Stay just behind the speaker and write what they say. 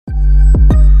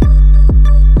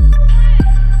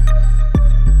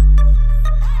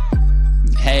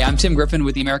Tim Griffin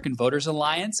with the American Voters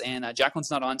Alliance, and Jacqueline's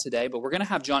not on today, but we're going to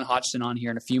have John Hodgson on here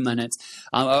in a few minutes.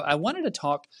 I wanted to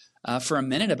talk for a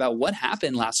minute about what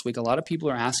happened last week. A lot of people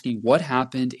are asking what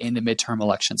happened in the midterm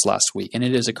elections last week, and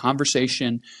it is a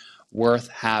conversation worth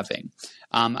having.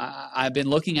 I've been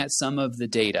looking at some of the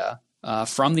data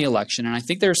from the election, and I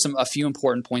think there's a few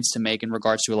important points to make in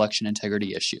regards to election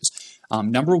integrity issues.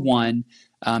 Number one,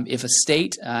 if a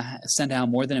state sent out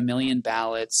more than 1 million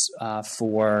ballots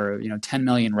for 10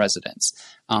 million residents,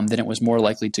 then it was more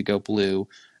likely to go blue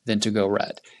than to go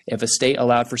red. If a state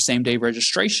allowed for same-day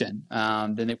registration,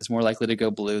 then it was more likely to go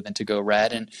blue than to go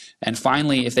red. And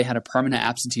finally, if they had a permanent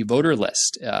absentee voter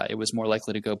list, it was more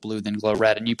likely to go blue than go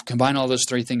red. And you combine all those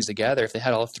three things together, if they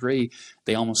had all three,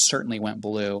 they almost certainly went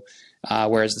blue,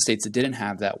 whereas the states that didn't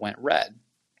have that went red.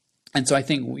 And so I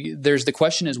think there's the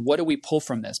question is, what do we pull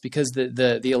from this? Because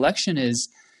the election is,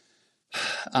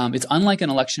 it's unlike an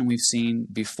election we've seen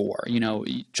before.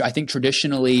 I think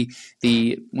traditionally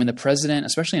when the president,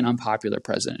 especially an unpopular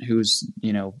president who's,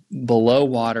 below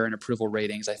water in approval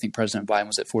ratings, I think President Biden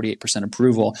was at 48%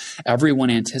 approval, everyone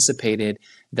anticipated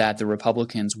that the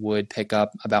Republicans would pick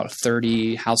up about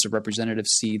 30 House of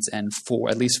Representatives seats and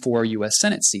at least 4 U.S.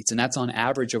 Senate seats. And that's on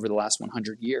average over the last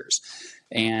 100 years.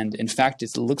 And in fact,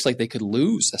 it looks like they could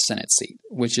lose a Senate seat,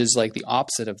 which is like the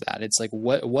opposite of that. It's like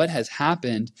what has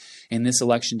happened in this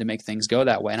election to make things go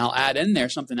that way? And I'll add in there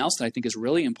something else that I think is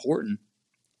really important.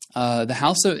 In the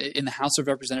House of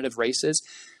Representative races,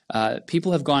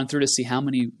 people have gone through to see how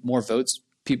many more votes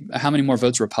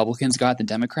Republicans got than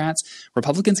Democrats.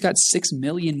 Republicans got 6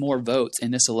 million more votes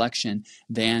in this election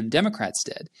than Democrats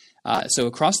did. So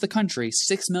across the country,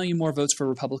 6 million more votes for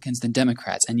Republicans than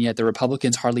Democrats, and yet the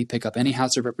Republicans hardly pick up any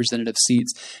House of Representative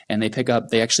seats, and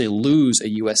they actually lose a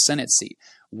U.S. Senate seat.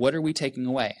 What are we taking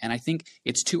away? And I think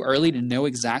it's too early to know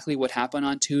exactly what happened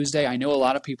on Tuesday. I know a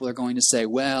lot of people are going to say,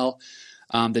 well,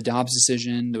 the Dobbs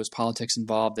decision, there was politics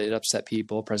involved, it upset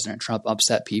people, President Trump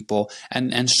upset people,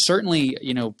 and certainly,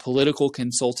 political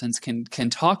consultants can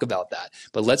talk about that.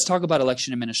 But let's talk about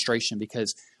election administration,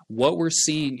 because what we're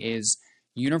seeing is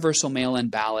universal mail-in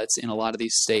ballots in a lot of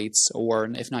these states, or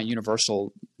if not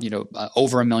universal,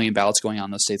 over 1 million ballots going on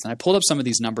in those states. And I pulled up some of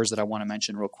these numbers that I want to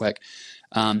mention real quick.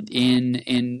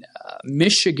 In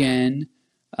Michigan,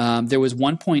 there was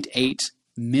 1.8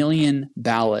 million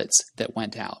ballots that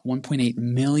went out. 1.8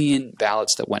 million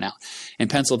ballots that went out. In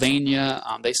Pennsylvania,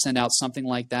 they sent out something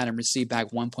like that and received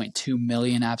back 1.2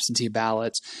 million absentee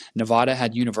ballots. Nevada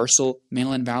had universal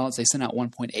mail-in ballots. They sent out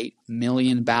 1.8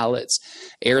 million ballots.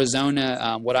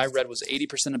 Arizona, what I read was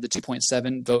 80% of the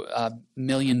 2.7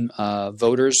 million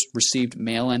voters received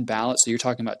mail-in ballots. So you're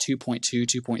talking about 2.2,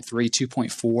 2.3,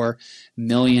 2.4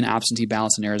 million absentee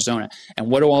ballots in Arizona. And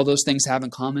what do all those things have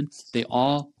in common? They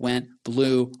all went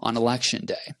blue on election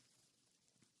day.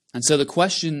 And so the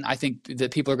question I think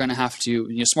that people are going to have to,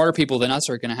 smarter people than us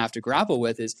are going to have to grapple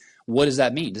with is, what does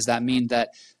that mean? Does that mean that,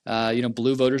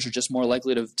 blue voters are just more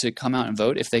likely to come out and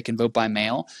vote if they can vote by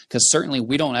mail? Because certainly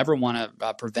we don't ever want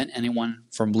to prevent anyone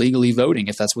from legally voting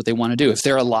if that's what they want to do. If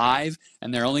they're alive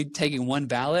and they're only taking one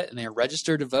ballot and they're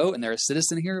registered to vote and they're a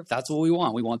citizen here, if that's what we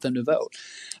want them to vote.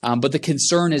 But the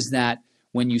concern is that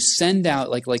when you send out,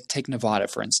 like take Nevada,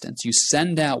 for instance, you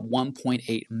send out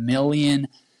 1.8 million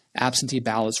absentee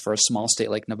ballots for a small state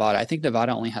like Nevada. I think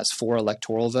Nevada only has 4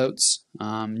 electoral votes.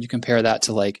 You compare that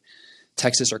to like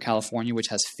Texas or California, which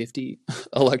has 50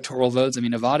 electoral votes. I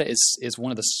mean, Nevada is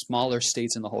one of the smaller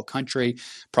states in the whole country,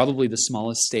 probably the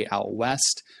smallest state out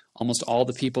west. Almost all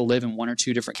the people live in 1 or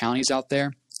 2 different counties out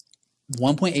there.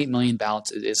 1.8 million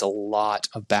ballots is a lot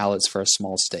of ballots for a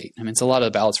small state. I mean, it's a lot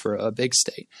of ballots for a big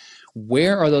state.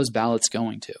 Where are those ballots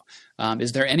going to?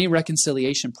 Is there any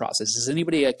reconciliation process? Is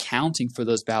anybody accounting for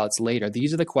those ballots later?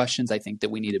 These are the questions I think that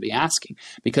we need to be asking,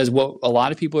 because what a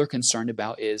lot of people are concerned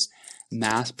about is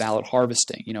mass ballot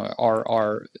harvesting.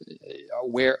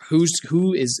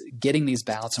 Who is getting these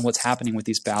ballots and what's happening with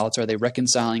these ballots? Are they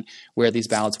reconciling where these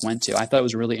ballots went to? I thought it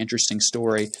was a really interesting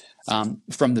story from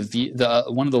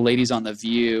one of the ladies on The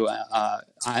View,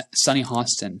 Sunny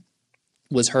Hodgson,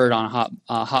 was heard on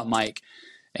a hot mic.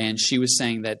 And she was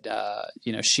saying that,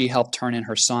 she helped turn in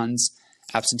her son's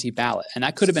absentee ballot. And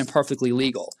that could have been perfectly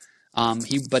legal.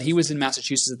 But he was in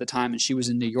Massachusetts at the time and she was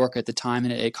in New York at the time.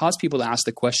 And it caused people to ask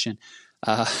the question,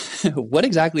 what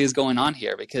exactly is going on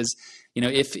here? Because,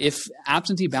 if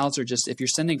absentee ballots are if you're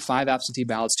sending 5 absentee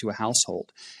ballots to a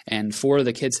household and 4 of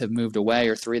the kids have moved away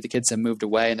or 3 of the kids have moved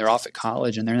away and they're off at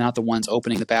college and they're not the ones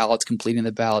opening the ballots, completing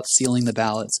the ballots, sealing the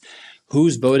ballots,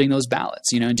 who's voting those ballots.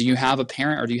 Do you have a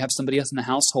parent, or do you have somebody else in the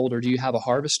household, or do you have a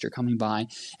harvester coming by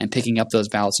and picking up those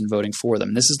ballots and voting for them?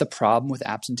 And this is the problem with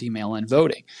absentee mail-in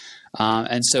voting.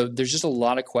 And so there's just a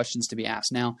lot of questions to be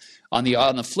asked. Now, on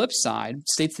the flip side,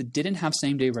 states that didn't have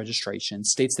same-day registration,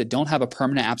 states that don't have a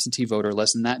permanent absentee voter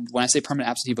list, and that when I say permanent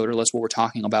absentee voter list, what we're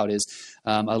talking about is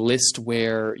a list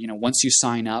where once you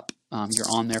sign up, you're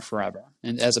on there forever,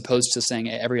 and as opposed to saying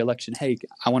every election, hey,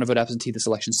 I want to vote absentee this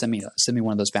election, send me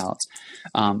one of those ballots.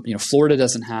 Florida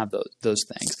doesn't have those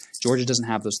things. Georgia doesn't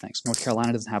have those things. North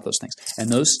Carolina doesn't have those things, and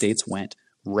those states went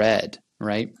red,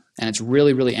 right? And it's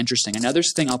really, really interesting. Another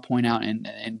thing I'll point out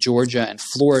in Georgia and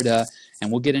Florida,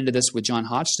 and we'll get into this with John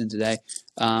Hodgson today,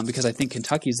 because I think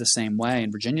Kentucky's the same way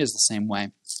and Virginia is the same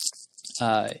way.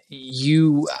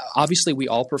 Obviously we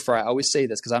all prefer, I always say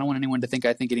this because I don't want anyone to think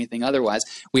I think anything otherwise.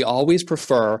 We always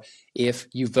prefer if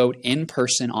you vote in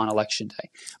person on election day,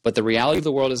 but the reality of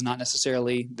the world is not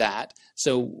necessarily that.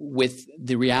 So with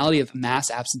the reality of mass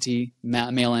absentee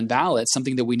mail-in ballots,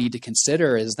 something that we need to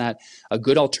consider is that a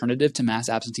good alternative to mass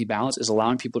absentee ballots is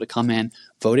allowing people to come in,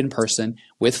 vote in person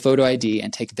with photo ID,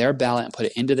 and take their ballot and put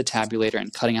it into the tabulator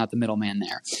and cutting out the middleman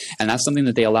there. And that's something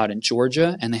that they allowed in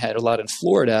Georgia, and they had allowed in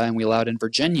Florida, and we allowed in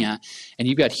Virginia. And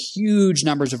you've got huge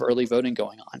numbers of early voting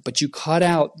going on, but you cut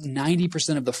out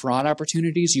 90% of the fraud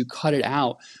opportunities. You cut it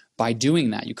out by doing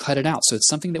that. You cut it out. So it's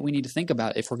something that we need to think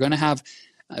about. If we're going to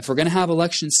have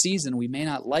election season, we may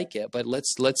not like it, but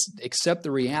let's accept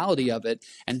the reality of it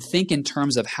and think in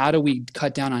terms of how do we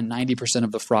cut down on 90%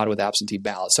 of the fraud with absentee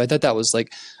ballots. So I thought that was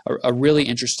like a really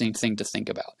interesting thing to think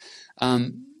about.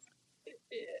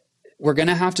 We're going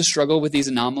to have to struggle with these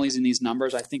anomalies in these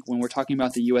numbers. I think when we're talking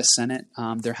about the U.S. Senate,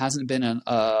 there hasn't been a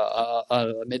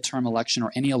midterm election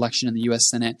or any election in the U.S.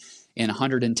 Senate in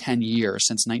 110 years,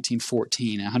 since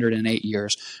 1914, 108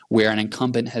 years, where an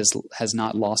incumbent has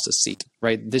not lost a seat.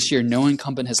 Right, this year, no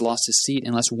incumbent has lost his seat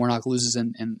unless Warnock loses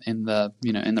in the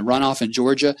runoff in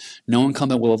Georgia. No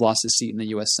incumbent will have lost his seat in the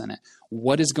U.S. Senate.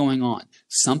 What is going on?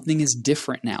 Something is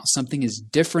different now. Something is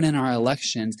different in our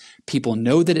elections. People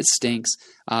know that it stinks,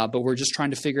 but we're just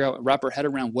trying to wrap our head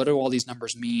around what do all these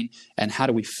numbers mean and how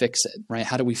do we fix it, right?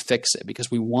 How do we fix it? Because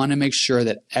we want to make sure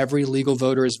that every legal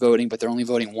voter is voting, but they're only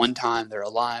voting one time. They're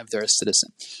alive. They're a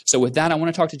citizen. So with that, I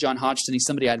want to talk to John Hodgson. He's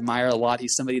somebody I admire a lot.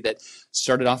 He's somebody that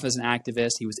started off as an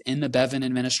activist. He was in the Bevin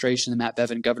administration,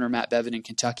 Governor Matt Bevin in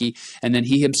Kentucky, and then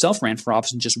he himself ran for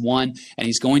office and just won, and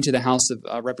he's going to the House of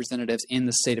Representatives in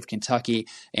the state of Kentucky.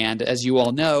 And as you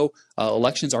all know,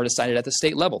 elections are decided at the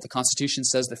state level. The Constitution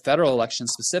says the federal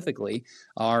elections specifically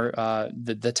are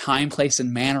the time, place,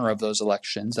 and manner of those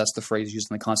elections, that's the phrase used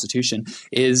in the Constitution,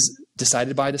 is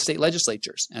decided by the state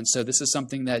legislatures. And so this is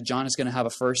something that John is going to have a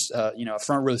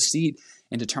front row seat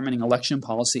in determining election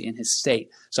policy in his state.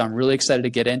 So I'm really excited to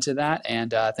get into that,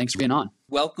 and thanks for being on.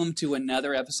 Welcome to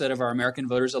another episode of our American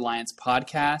Voters Alliance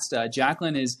podcast.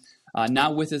 Jacqueline is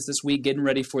not with us this week, getting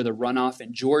ready for the runoff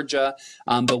in Georgia,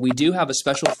 but we do have a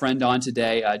special friend on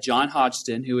today, John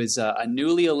Hodgson, who is a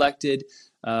newly elected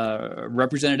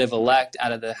representative-elect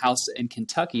out of the House in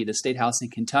Kentucky, the State House in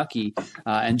Kentucky,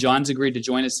 and John's agreed to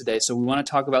join us today. So we want to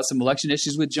talk about some election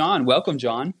issues with John. Welcome,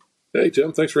 John. Hey,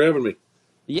 Tim. Thanks for having me.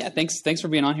 Yeah, thanks for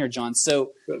being on here, John.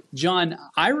 So, John,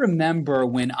 I remember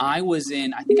when I was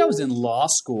in law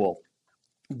school,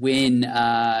 when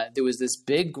there was this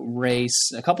big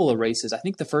race, a couple of races. I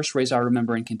think the first race I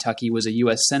remember in Kentucky was a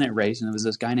U.S. Senate race, and there was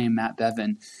this guy named Matt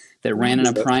Bevin that ran in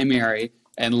a primary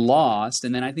and lost,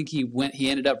 and then I think he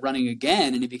ended up running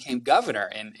again, and he became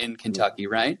governor in Kentucky,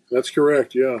 right? That's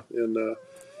correct, yeah. And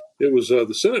it was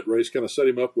the Senate race kind of set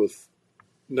him up with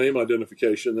name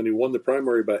identification. Then he won the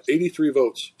primary by 83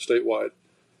 votes statewide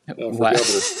for governor.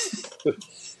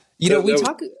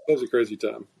 That was a crazy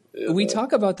time. And, we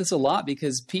talk about this a lot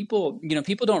because people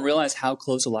don't realize how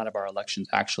close a lot of our elections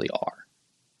actually are.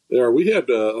 They are. We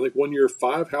had, I think, one year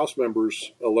 5 House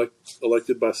members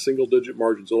elected by single-digit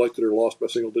margins, elected or lost by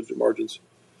single-digit margins,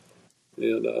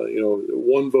 and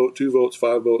 1 vote, 2 votes,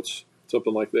 5 votes,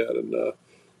 something like that. And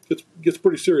it gets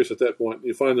pretty serious at that point.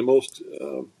 You find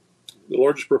the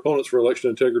largest proponents for election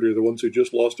integrity are the ones who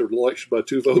just lost their election by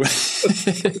 2 votes.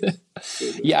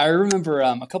 Yeah, I remember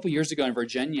a couple years ago in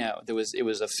Virginia, it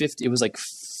was like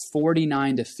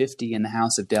 49 to 50 in the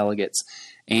House of Delegates,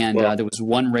 and there was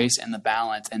one race in the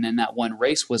balance, and then that one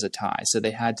race was a tie. So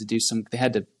they had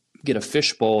to get a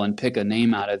fishbowl and pick a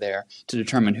name out of there to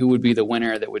determine who would be the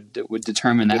winner that would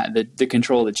determine the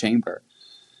control of the chamber.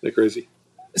 They're crazy.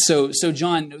 So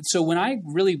John, when I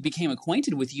really became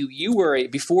acquainted with you, you're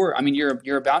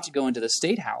about to go into the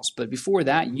state house, but before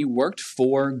that, you worked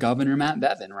for Governor Matt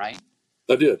Bevin, right?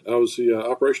 I did. I was the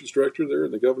operations director there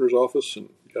in the governor's office and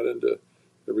got into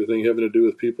everything having to do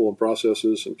with people and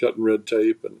processes and cutting red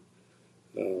tape and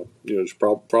just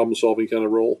problem solving kind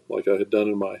of role like I had done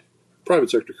in my private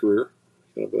sector career,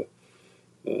 kind of a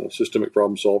systemic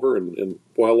problem solver, and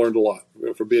boy, I learned a lot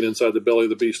from being inside the belly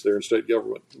of the beast there in state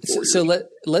government. So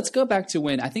let's go back to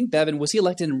when I think Bevan was he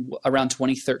elected in around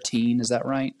 2013. Is that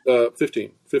right?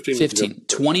 15.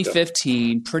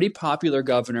 2015, pretty popular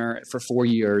governor for 4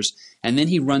 years, and then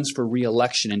he runs for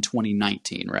re-election in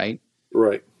 2019, right?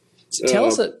 Right. So tell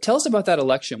us about that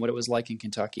election, what it was like in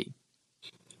Kentucky.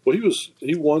 Well,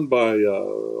 he won by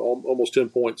almost 10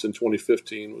 points in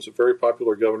 2015. Was a very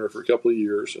popular governor for a couple of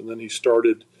years, and then he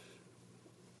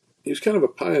was kind of a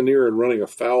pioneer in running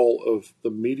afoul of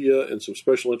the media and some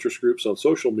special interest groups on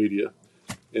social media,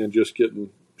 and just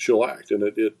getting shellacked. And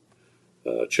it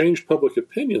changed public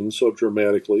opinion so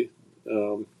dramatically,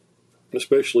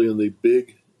 especially in the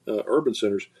big urban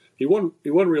centers. He won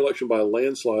re-election by a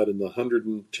landslide in the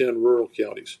 110 rural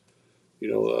counties.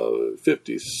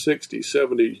 50, 60,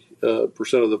 70%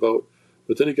 of the vote.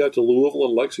 But then he got to Louisville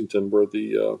and Lexington, where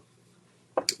the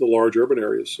large urban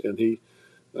areas, and he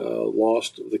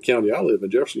lost the county I live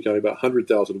in, Jefferson County, about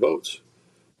 100,000 votes.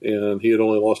 And he had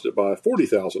only lost it by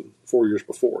 40,000 4 years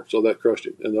before, so that crushed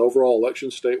him. And the overall election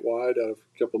statewide, out of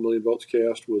a couple million votes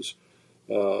cast, was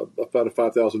about a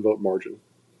 5,000 vote margin.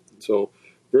 So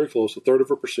very close,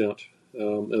 1/3%.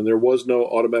 And there was no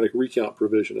automatic recount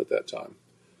provision at that time.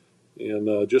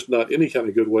 And just not any kind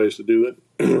of good ways to do it,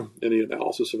 any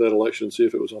analysis of that election, see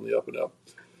if it was on the up and up.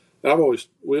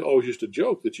 We always used to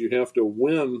joke that you have to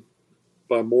win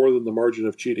by more than the margin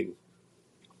of cheating,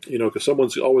 because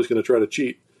someone's always going to try to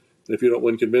cheat. And if you don't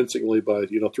win convincingly by,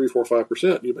 3, 4,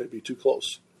 5%, you may be too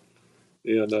close.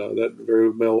 And that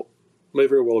may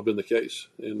very well have been the case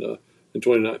in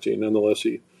 2019. Nonetheless,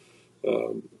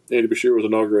 Andy Beshear was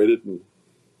inaugurated, and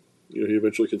he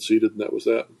eventually conceded, and that was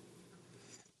that.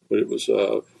 But it was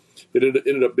it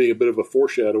ended up being a bit of a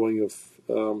foreshadowing of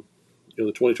the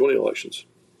 2020 elections.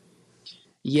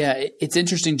 Yeah, it's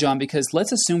interesting, John, because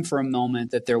let's assume for a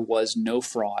moment that there was no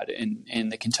fraud in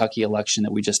the Kentucky election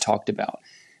that we just talked about.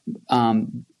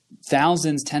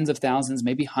 Thousands, tens of thousands,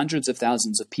 maybe hundreds of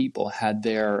thousands of people had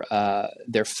their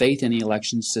faith in the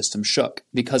election system shook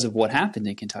because of what happened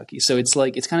in Kentucky. So it's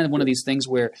kind of one of these things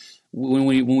where when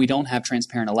we don't have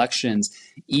transparent elections,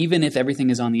 even if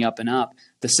everything is on the up and up,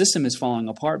 the system is falling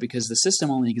apart because the system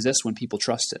only exists when people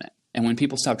trust in it. And when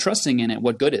people stop trusting in it,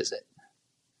 what good is it?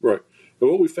 Right. And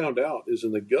what we found out is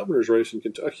in the governor's race in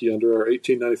Kentucky under our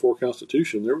 1894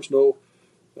 Constitution, there was no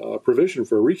provision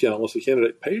for a recount unless the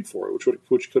candidate paid for it,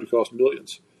 which could have cost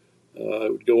millions.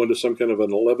 It would go into some kind of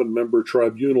an 11-member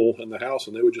tribunal in the House,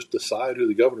 and they would just decide who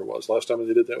the governor was. Last time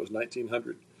they did that was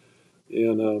 1900.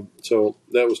 And so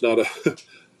that was not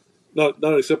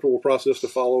an acceptable process to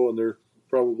follow, and there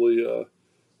probably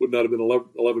would not have been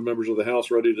 11 members of the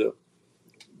House ready to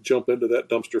jump into that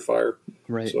dumpster fire.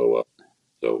 Right. So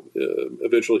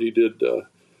eventually he did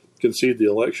concede the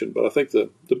election. But I think the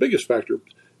biggest factor,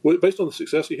 based on the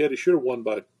success he had, he should have won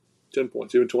by 10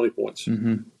 points, even 20 points.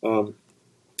 Mm-hmm.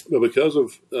 But because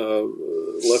of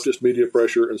leftist media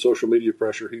pressure and social media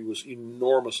pressure, he was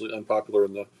enormously unpopular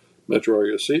in the metro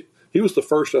area. He was the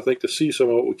first, I think, to see some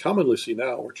of what we commonly see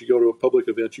now, where you go to a public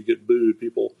event, you get booed,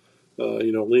 people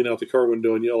lean out the car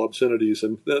window and yell obscenities,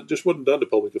 and that just wasn't done to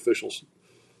public officials,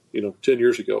 10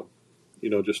 years ago,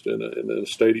 just in a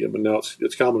stadium, and now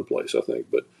it's commonplace, I think.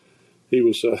 But he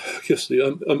was, I guess, the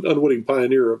unwitting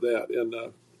pioneer of that,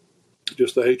 and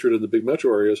just the hatred in the big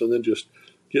metro areas, and then just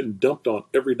getting dumped on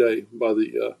every day by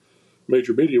the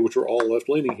major media, which were all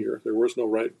left-leaning here. There was no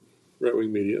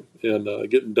right-wing media, and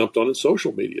getting dumped on in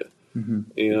social media. Mm-hmm.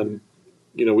 And,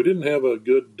 we didn't have a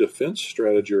good defense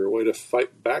strategy or a way to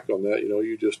fight back on that.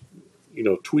 You just,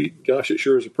 tweet, gosh, it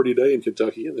sure is a pretty day in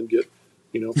Kentucky, and then get,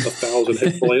 1,000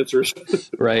 hateful answers.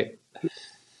 Right.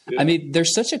 Yeah. I mean,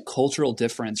 there's such a cultural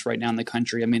difference right now in the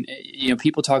country. I mean,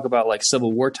 people talk about like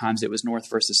Civil War times, it was North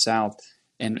versus South.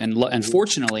 And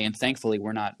fortunately and thankfully,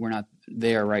 we're not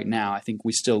there right now. I think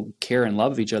we still care and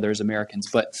love each other as Americans.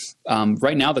 But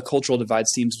right now, the cultural divide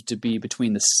seems to be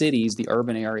between the cities, the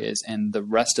urban areas, and the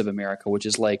rest of America, which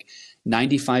is like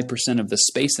 95% of the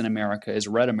space in America is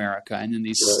red America. And then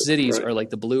these cities are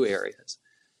like the blue areas.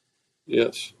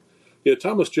 Yes. Yeah,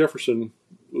 Thomas Jefferson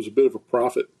was a bit of a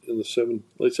prophet in the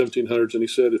late 1700s, and he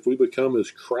said, if we become as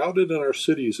crowded in our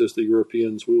cities as the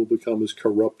Europeans, we will become as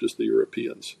corrupt as the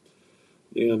Europeans.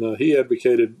 And he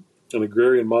advocated an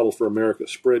agrarian model for America,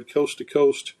 spread coast to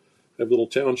coast, have little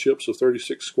townships of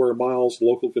 36 square miles,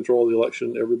 local control of the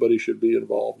election. Everybody should be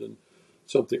involved in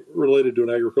something related to an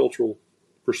agricultural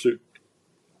pursuit.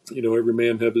 every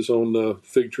man have his own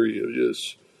fig tree,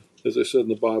 as they said in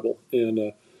the Bible.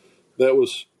 And that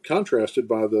was contrasted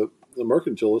by the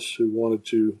mercantilists who wanted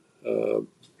to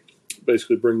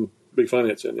basically bring big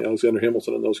finance in, Alexander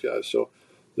Hamilton and those guys. So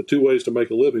the two ways to make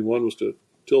a living, one was to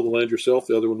till the land yourself,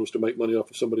 the other one was to make money off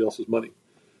of somebody else's money.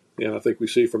 And I think we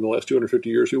see from the last 250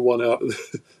 years who won out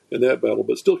in that battle.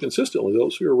 But still consistently,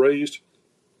 those who are raised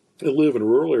and live in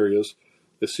rural areas,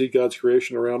 they see God's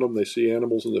creation around them. They see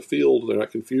animals in the field. They're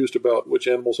not confused about which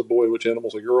animal's a boy, which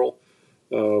animal's a girl.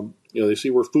 They see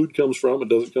where food comes from. It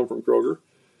doesn't come from Kroger.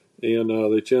 And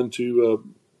they tend to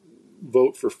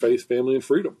vote for faith, family, and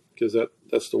freedom because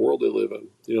that's the world they live in.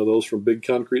 Those from big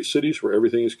concrete cities where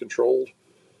everything is controlled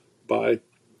by,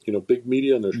 big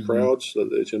media and there's crowds,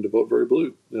 they tend to vote very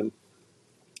blue. And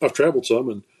I've traveled some,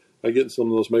 and I get in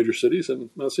some of those major cities, and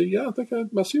I see, I think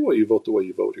I see why you vote the way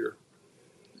you vote here.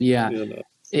 Yeah. And,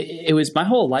 it was my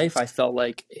whole life. I felt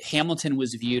like Hamilton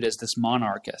was viewed as this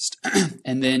monarchist.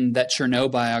 And then that Chernow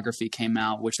biography came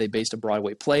out, which they based a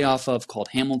Broadway play off of called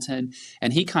Hamilton.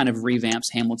 And he kind of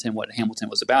revamps Hamilton, what Hamilton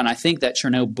was about. And I think that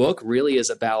Chernow book really is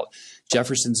about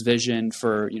Jefferson's vision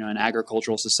for, an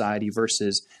agricultural society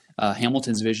versus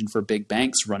Hamilton's vision for big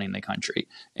banks running the country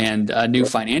and a new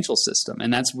financial system.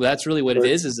 And that's really what it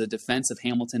is a defense of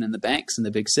Hamilton and the banks in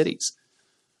the big cities.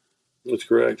 That's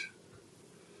correct.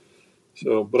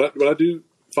 So, but I do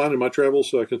find in my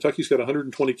travels, Kentucky's got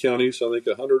 120 counties. I think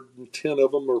 110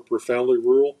 of them are profoundly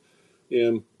rural,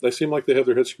 and they seem like they have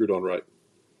their heads screwed on right.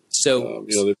 So,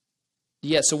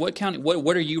 so what county?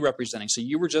 What are you representing? So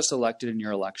you were just elected in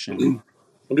your election.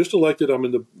 I'm just elected. I'm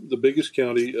in the biggest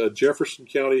county. Jefferson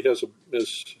County has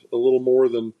a little more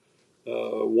than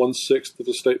 1/6 of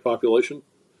the state population.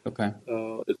 Okay.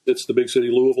 It's the big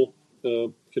city, Louisville.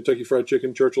 Kentucky Fried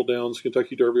Chicken, Churchill Downs,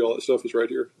 Kentucky Derby, all that stuff is right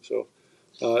here. So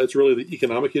it's really the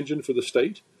economic engine for the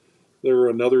state. There are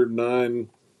another 9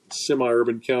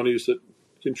 semi-urban counties that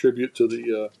contribute to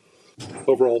the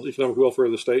overall economic welfare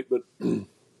of the state. But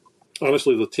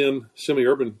honestly, the 10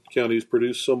 semi-urban counties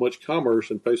produce so much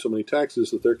commerce and pay so many taxes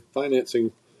that they're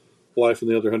financing life in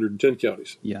the other 110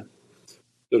 counties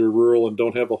that are rural and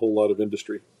don't have a whole lot of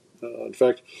industry. In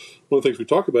fact, one of the things we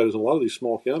talk about is in a lot of these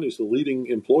small counties, the leading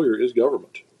employer is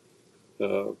government,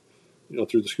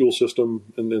 through the school system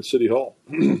and then City Hall.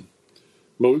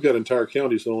 But we've got entire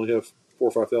counties that only have 4,000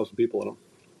 or 5,000 people in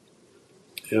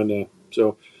them. And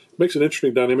so it makes an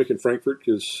interesting dynamic in Frankfort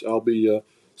because I'll be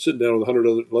sitting down with 100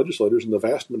 other legislators, and the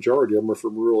vast majority of them are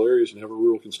from rural areas and have a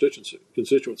rural constituency,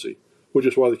 which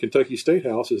is why the Kentucky State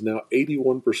House is now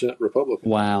 81% Republican.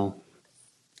 Wow.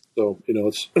 So,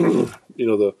 it's,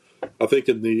 I think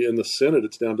in the Senate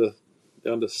it's down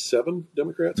to 7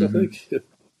 Democrats, I think,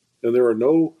 and there are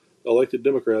no elected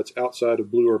Democrats outside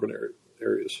of blue urban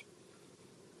areas.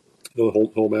 The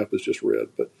whole map is just red,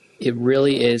 but it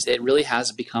really is. It really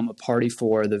has become a party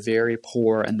for the very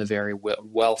poor and the very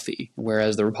wealthy,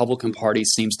 whereas the Republican Party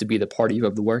seems to be the party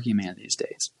of the working man these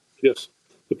days. Yes,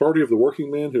 the party of the working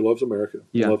man who loves America,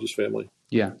 who loves his family.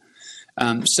 Yeah.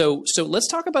 So let's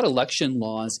talk about election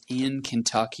laws in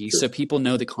Kentucky so people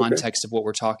know the context of what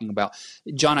we're talking about.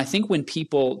 John, I think when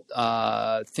people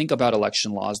think about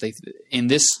election laws, in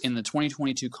the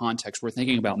 2022 context, we're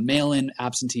thinking about mail-in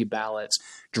absentee ballots,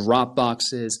 drop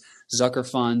boxes, Zucker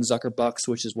funds, Zucker bucks,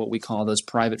 which is what we call those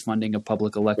private funding of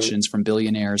public elections from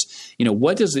billionaires.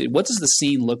 What does the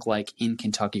scene look like in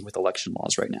Kentucky with election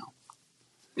laws right now?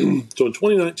 So in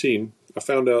 2019, I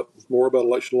found out more about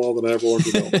election law than I ever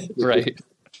wanted to know. Right.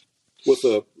 With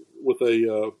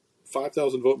a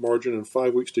 5,000 vote margin and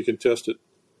 5 weeks to contest it,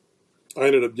 I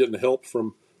ended up getting help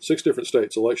from 6 different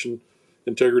states, election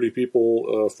integrity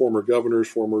people, former governors,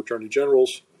 former attorney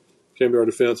generals, came to our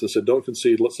defense and said, don't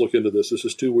concede, let's look into this. This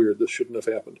is too weird. This shouldn't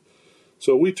have happened.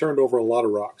 So we turned over a lot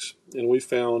of rocks, and we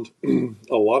found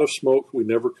a lot of smoke. We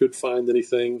never could find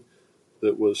anything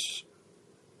that was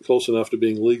close enough to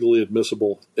being legally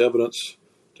admissible evidence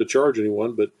to charge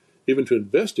anyone, but even to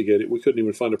investigate it, we couldn't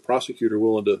even find a prosecutor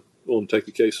willing to take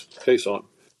the case on.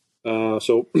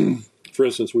 So, for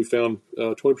instance, we found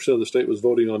 20% of the state was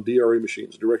voting on DRE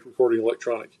machines, direct recording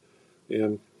electronic,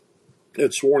 and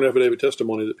had sworn affidavit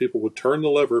testimony that people would turn the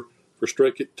lever for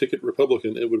straight ticket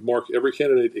Republican. It would mark every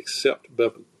candidate except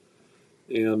Bevan.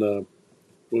 And when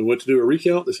we went to do a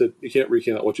recount, they said, you can't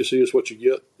recount. What you see is what you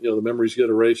get. The memories get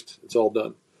erased. It's all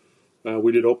done.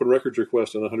 We did open records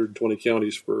requests in 120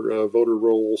 counties for voter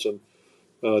rolls and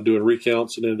doing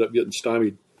recounts, and ended up getting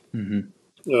stymied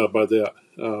by that.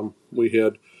 We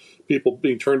had people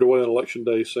being turned away on election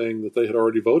day saying that they had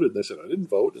already voted. And they said, I didn't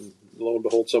vote. And lo and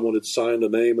behold, someone had signed a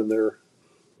name and their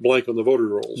blank on the voter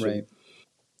rolls. Right.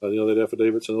 That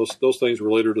affidavits, and those things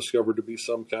were later discovered to be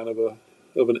some kind of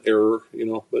an error,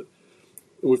 But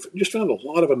we've just found a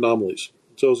lot of anomalies.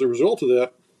 So as a result of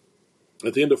that,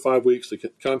 at the end of 5 weeks, the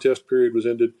contest period was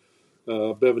ended.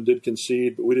 Bevan did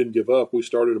concede, but we didn't give up. We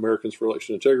started Americans for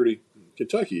Election Integrity in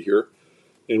Kentucky here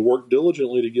and worked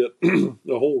diligently to get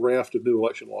a whole raft of new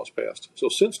election laws passed. So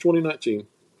since 2019,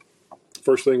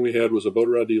 first thing we had was a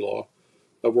voter ID law.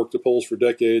 I've worked the polls for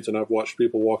decades, and I've watched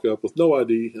people walk up with no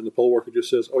ID, and the poll worker just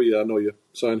says, "Oh, yeah, I know you.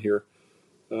 Sign here."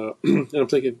 And I'm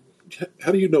thinking,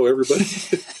 how do you know everybody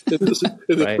in this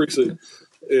Right. precinct?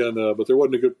 And but there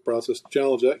wasn't a good process to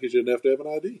challenge that because you didn't have to have an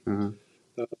ID.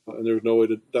 And there was no way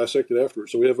to dissect it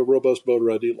afterwards. So we have a robust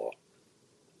voter ID law.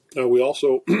 We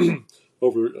also,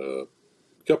 over a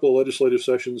couple of legislative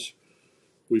sessions,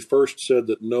 we first said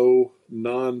that no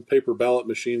non-paper ballot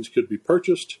machines could be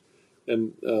purchased.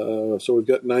 And so we've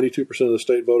got 92% of the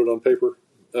state voted on paper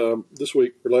this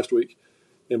week or last week.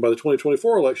 And by the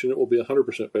 2024 election, it will be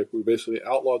 100% paper. We basically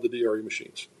outlawed the DRE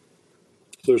machines.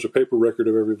 So there's a paper record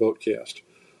of every vote cast.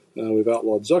 We've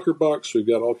outlawed Zuckerbucks. We've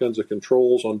got all kinds of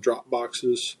controls on drop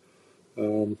boxes.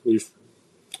 We've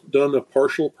done a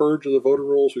partial purge of the voter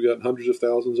rolls. We've got hundreds of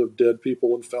thousands of dead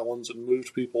people and felons and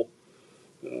moved people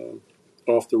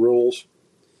off the rolls.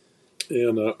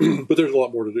 And but there's a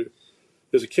lot more to do.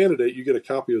 As a candidate, you get a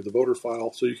copy of the voter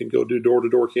file so you can go do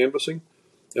door-to-door canvassing.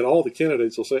 And all the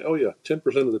candidates will say, "Oh, yeah,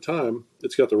 10% of the time,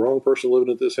 it's got the wrong person living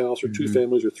at this house or two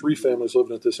families or three families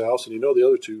living at this house, and the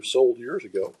other two sold years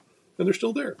ago, and they're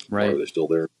still there." Right. Are they still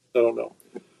there? I don't know.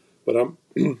 But I'm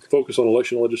focused on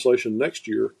election legislation next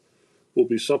year will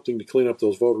be something to clean up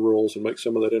those voter rolls and make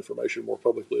some of that information more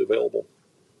publicly available.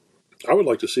 I would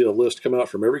like to see a list come out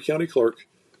from every county clerk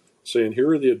saying, here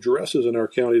are the addresses in our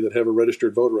county that have a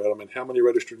registered voter at them and how many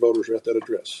registered voters are at that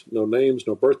address. No names,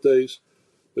 no birthdays.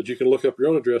 But you can look up your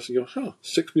own address and go,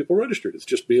 6 people registered. It's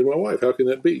just me and my wife. How can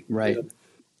that be? Right. And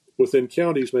within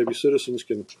counties, maybe citizens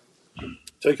can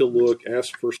take a look,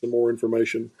 ask for some more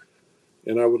information.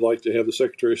 And I would like to have the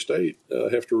Secretary of State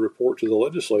have to report to the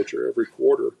legislature every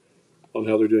quarter on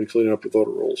how they're doing cleaning up the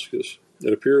voter rolls. Because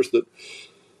it appears that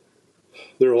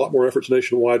there are a lot more efforts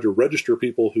nationwide to register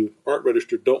people who aren't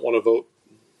registered, don't want to vote,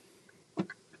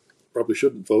 probably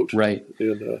shouldn't vote. Right.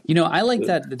 And, I like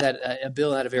that a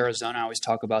bill out of Arizona I always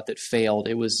talk about that failed.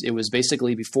 It was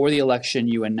basically before the election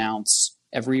you announce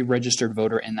every registered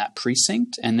voter in that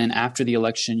precinct, and then after the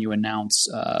election you announce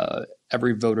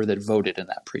every voter that voted in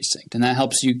that precinct, and that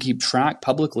helps you keep track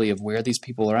publicly of where these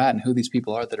people are at and who these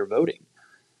people are that are voting.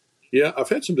 Yeah, I've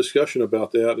had some discussion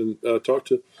about that and talked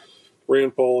to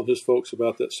Rand Paul and his folks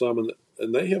about that some,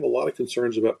 and they have a lot of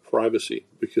concerns about privacy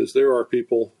because there are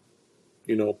people,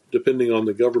 depending on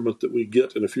the government that we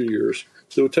get in a few years,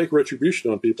 that would take retribution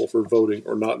on people for voting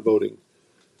or not voting.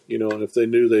 And if they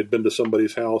knew they'd been to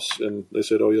somebody's house and they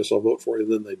said, "Oh, yes, I'll vote for you,"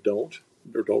 and then they don't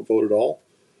or don't vote at all,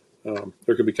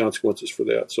 there could be consequences for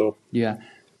that. So yeah,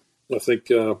 I think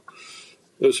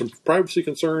there's some privacy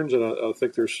concerns, and I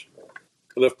think there's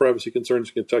enough privacy concerns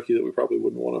in Kentucky that we probably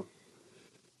wouldn't want to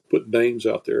put names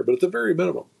out there. But at the very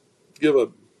minimum, give a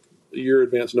year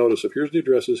advance notice of here's the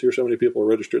addresses, here's how many people are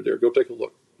registered there. Go take a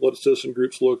look. Let citizen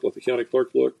groups look, let the county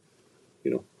clerk look,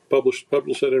 publish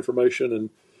that information and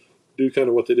do kind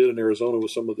of what they did in Arizona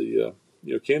with some of the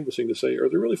canvassing to say, are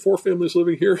there really 4 families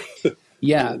living here?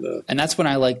 Yeah, and that's when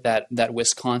I like that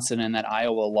Wisconsin and that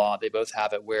Iowa law. They both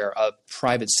have it where a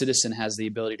private citizen has the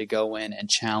ability to go in and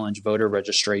challenge voter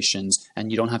registrations,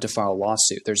 and you don't have to file a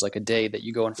lawsuit. There's like a day that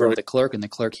you go in front of the clerk, and the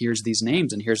clerk hears these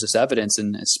names and hears this evidence,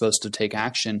 and is supposed to take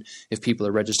action if people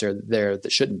are registered there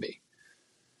that shouldn't be.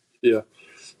 Yeah.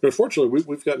 Unfortunately,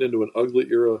 we've gotten into an ugly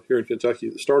era here in Kentucky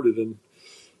that started in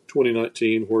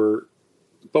 2019 where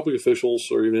public officials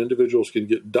or even individuals can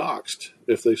get doxxed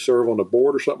if they serve on a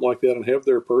board or something like that and have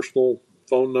their personal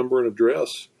phone number and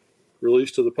address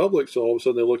released to the public. So all of a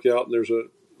sudden they look out and there's a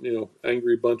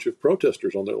angry bunch of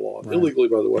protesters on their lawn, illegally,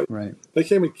 by the way. Right. They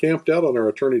came and camped out on our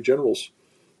attorney general's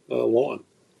lawn.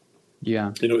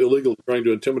 Yeah. Illegally trying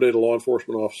to intimidate a law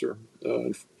enforcement officer,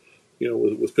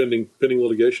 with pending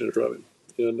litigation in front of him.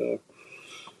 And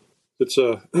it's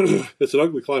an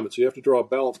ugly climate. So you have to draw a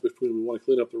balance between we want to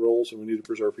clean up the rolls and we need to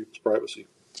preserve people's privacy.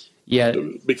 Yeah.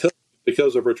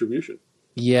 Because of retribution.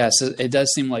 Yes, it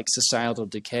does seem like societal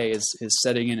decay is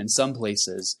setting in some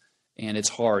places, and it's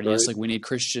hard. Right. It's like we need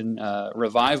Christian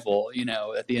revival,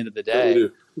 at the end of the day.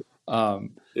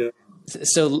 Yeah.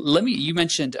 So you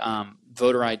mentioned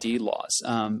voter ID laws.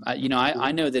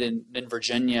 I know that in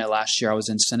Virginia last year I was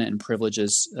in Senate and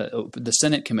Privileges, the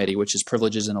Senate committee, which is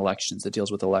Privileges and Elections that deals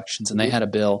with elections, and they had a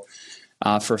bill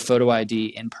for photo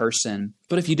ID in person.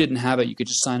 But if you didn't have it, you could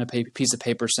just sign a piece of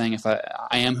paper saying, if I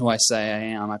am who I say I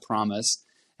am, I promise.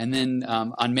 And then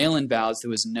on mail-in ballots, there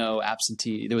was no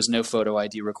photo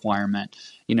ID requirement.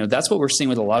 That's what we're seeing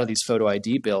with a lot of these photo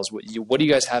ID bills. What do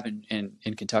you guys have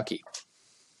in Kentucky?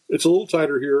 It's a little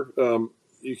tighter here.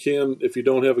 You can, if you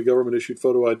don't have a government-issued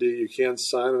photo ID, you can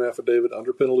sign an affidavit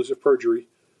under penalties of perjury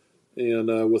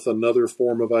and with another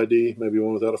form of ID, maybe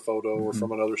one without a photo or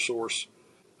from another source.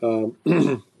 And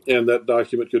that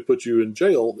document could put you in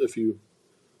jail if you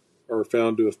are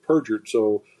found to have perjured.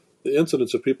 So the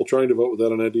incidence of people trying to vote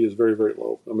without an ID is very, very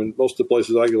low. I mean, most of the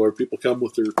places I go, people come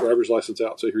with their driver's license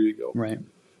out and say, here you go. Right.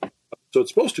 So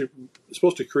it's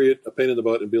supposed to create a pain in the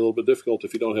butt and be a little bit difficult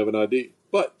if you don't have an ID.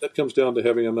 But that comes down to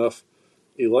having enough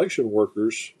election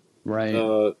workers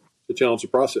to challenge the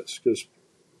process. Because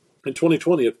in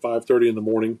 2020 at 5:30 in the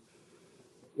morning,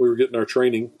 we were getting our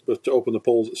training to open the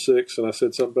polls at 6, and I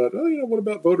said something about, what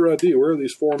about voter ID? Where are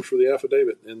these forms for the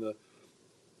affidavit? And the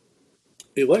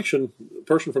election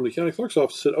person from the county clerk's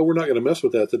office said, we're not going to mess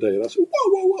with that today. And I said,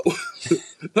 whoa.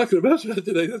 Not going to mess with that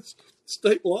today. That's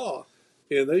state law.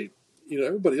 And they,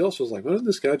 everybody else was like, why doesn't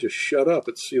this guy just shut up?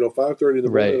 It's, 5:30 in the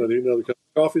morning. I need another cup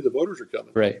of coffee. The voters are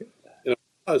coming. Right. And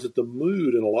I realized that the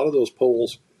mood in a lot of those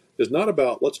polls is not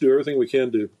about let's do everything we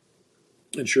can to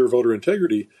ensure voter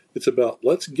integrity. It's about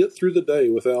let's get through the day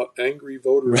without angry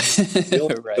voters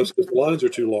yelling because the lines are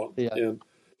too long. Yeah.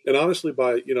 And honestly,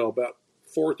 by about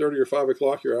 4:30 or 5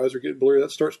 o'clock, your eyes are getting blurry.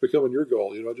 That starts becoming your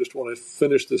goal. I just want to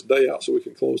finish this day out so we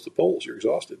can close the polls. You're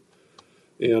exhausted,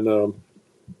 and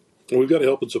we've got to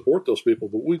help and support those people.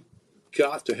 But we've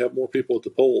got to have more people at the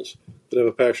polls that have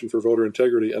a passion for voter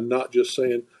integrity and not just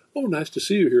saying, "Oh, nice to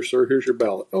see you here, sir. Here's your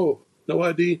ballot. Oh, no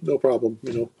ID, no problem.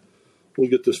 We'll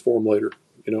get this form later."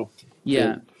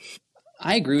 Yeah,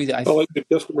 I agree with you. I like the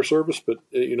customer service, but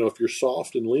if you're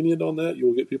soft and lenient on that, you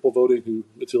will get people voting who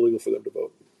it's illegal for them to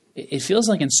vote. It feels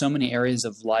like in so many areas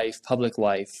of life, public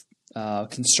life,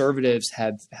 conservatives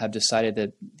have decided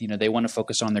that they want to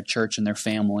focus on their church and their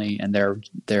family and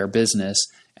their business,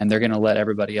 and they're going to let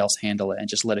everybody else handle it and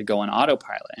just let it go on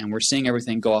autopilot. And we're seeing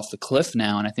everything go off the cliff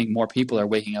now, and I think more people are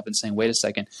waking up and saying, wait a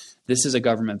second, this is a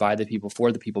government by the people,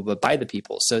 for the people, but by the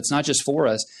people. So it's not just for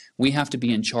us. We have to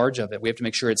be in charge of it. We have to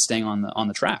make sure it's staying on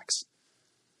the tracks.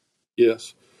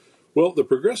 Yes. Well, the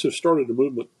progressives started a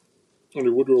movement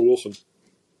under Woodrow Wilson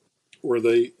where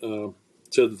they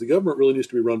said that the government really needs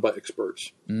to be run by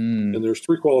experts. And there's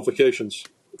 3 qualifications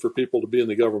for people to be in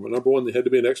the government. Number 1, they had to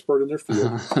be an expert in their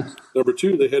field. Number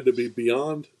 2, they had to be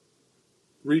beyond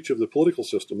reach of the political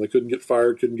system. They couldn't get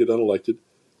fired, couldn't get unelected.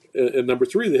 And number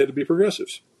 3, they had to be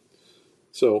progressives.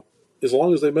 So as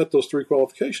long as they met those 3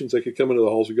 qualifications, they could come into the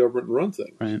halls of government and run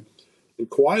things. Right. And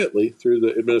quietly, through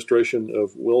the administration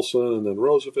of Wilson and then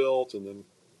Roosevelt and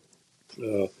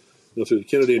then through the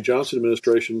Kennedy and Johnson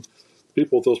administration,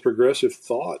 people with those progressive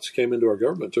thoughts came into our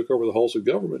government, took over the halls of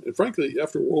government. And frankly,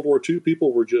 after World War II,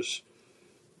 people were just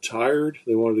tired.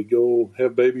 They wanted to go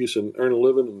have babies and earn a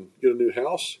living and get a new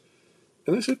house.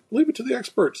 And they said, leave it to the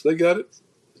experts. They got it.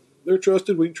 They're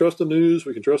trusted. We can trust the news.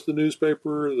 We can trust the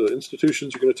newspaper. The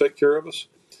institutions are going to take care of us.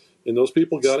 And those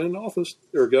people got in office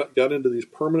or got into these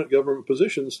permanent government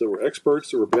positions that were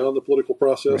experts, that were beyond the political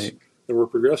process, and were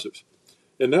progressives.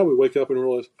 And now we wake up and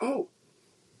realize,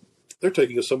 they're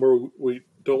taking us somewhere we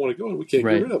don't want to go, and we can't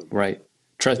get rid of them. Right.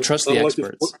 Trust the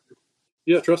experts.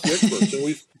 Yeah, trust the experts. And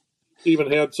we've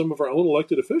even had some of our own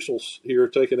elected officials here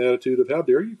take an attitude of, how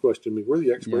dare you question me? We're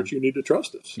the experts. You need to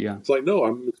trust us. Yeah. It's like, no,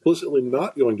 I'm explicitly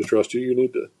not going to trust you. You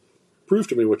need to prove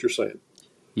to me what you're saying.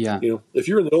 Yeah. If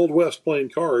you're in the Old West playing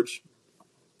cards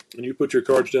and you put your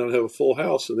cards down and have a full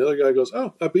house, and the other guy goes,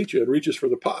 I beat you, and reaches for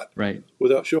the pot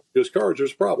without showing you his cards,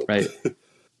 there's a problem. Right.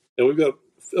 And we've got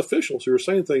officials who are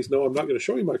saying things, no, I'm not going to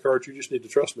show you my cards. You just need to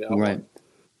trust me. Right.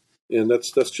 And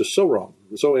that's just so wrong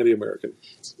and so anti-American.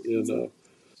 And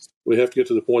we have to get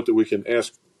to the point that we can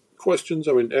ask questions.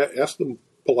 I mean, ask them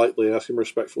politely, ask them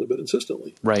respectfully, but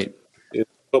insistently. Right. And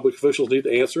public officials need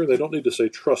to answer. They don't need to say,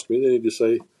 trust me. They need to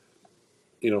say,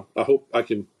 I hope I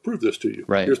can prove this to you.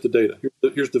 Right. Here's the data.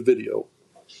 Here's the video.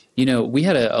 We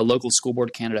had a local school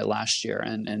board candidate last year,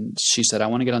 and she said, I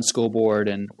want to get on school board,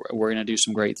 and we're going to do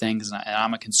some great things, and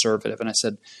I'm a conservative. And I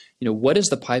said, what is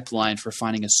the pipeline for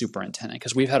finding a superintendent?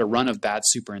 Because we've had a run of bad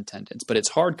superintendents, but it's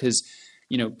hard because,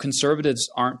 conservatives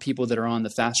aren't people that are on the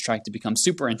fast track to become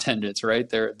superintendents, right?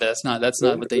 That's not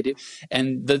what they do.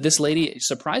 And this lady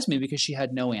surprised me because she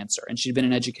had no answer, and she'd been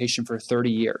in education for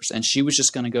 30 years, and she was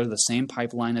just going to go to the same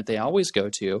pipeline that they always go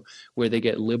to, where they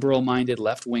get liberal-minded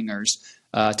left-wingers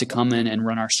to come in and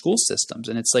run our school systems.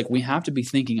 And it's like we have to be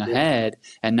thinking ahead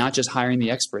and not just hiring the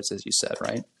experts, as you said,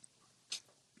 right?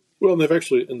 Well, and they've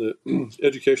actually, in the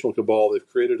educational cabal, they've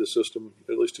created a system,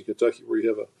 at least in Kentucky, where you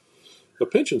have a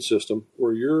pension system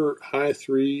where your high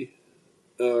three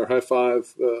or high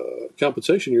five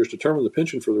compensation years determine the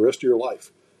pension for the rest of your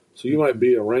life. So you might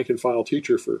be a rank and file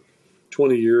teacher for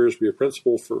 20 years, be a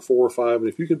principal for 4 or 5, and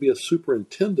if you can be a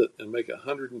superintendent and make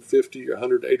 $150,000 or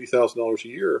 $180,000 a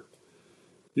year,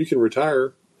 you can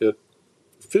retire at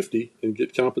 50 and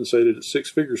get compensated at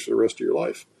 6 figures for the rest of your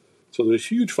life. So there's a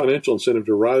huge financial incentive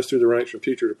to rise through the ranks from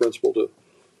teacher to principal to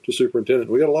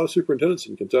superintendent. We got a lot of superintendents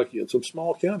in Kentucky in some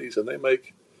small counties, and they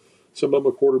make some of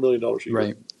them $250,000 a year.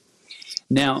 Right.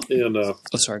 Now, and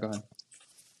sorry, go ahead.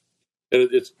 And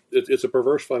it's a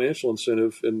perverse financial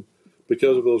incentive, and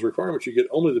because of those requirements, you get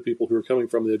only the people who are coming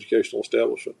from the educational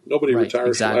establishment. Nobody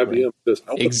retires from IBM and says,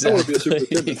 I want to be a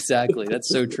superintendent. Exactly. That's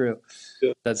so true.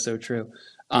 Yeah. That's so true.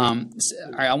 All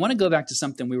right, I want to go back to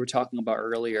something we were talking about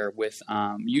earlier with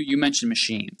you mentioned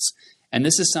machines. And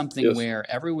this is something where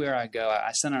everywhere I go,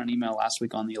 I sent out an email last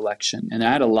week on the election, and I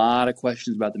had a lot of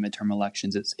questions about the midterm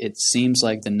elections. It seems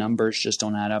like the numbers just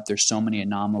don't add up. There's so many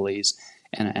anomalies.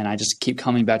 And I just keep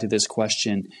coming back to this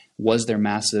question, was there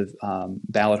massive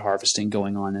ballot harvesting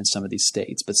going on in some of these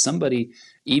states? But somebody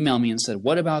emailed me and said,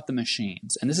 what about the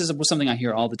machines? And this is something I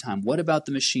hear all the time. What about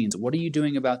the machines? What are you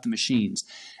doing about the machines?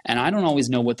 And I don't always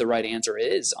know what the right answer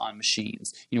is on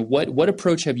machines. What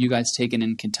approach have you guys taken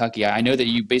in Kentucky? I know that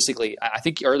you basically, I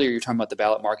think earlier you were talking about the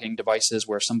ballot marking devices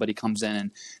where somebody comes in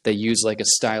and they use like a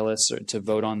stylus to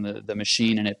vote on the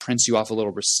machine, and it prints you off a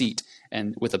little receipt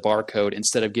and with a barcode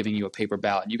instead of giving you a paper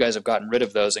ballot. You guys have gotten rid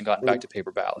of those and gotten back to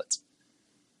paper ballots.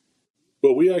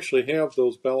 Well, we actually have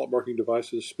those ballot marking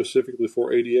devices specifically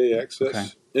for ADA access. Okay.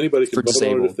 Anybody can vote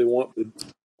on it if they want,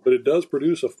 but it does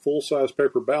produce a full-size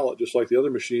paper ballot just like the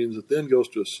other machines. It then goes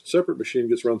to a separate machine,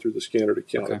 gets run through the scanner to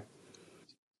count it.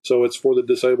 So it's for the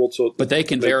disabled. But they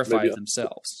can verify it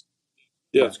themselves.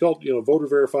 Yeah, it's called voter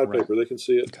verified paper. They can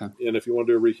see it, and if you want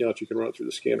to do a recount, you can run it through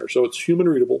the scanner. So it's human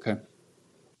readable. Okay.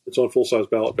 It's on full-size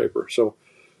ballot paper. So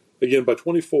again, by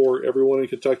 24, everyone in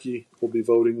Kentucky will be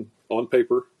voting on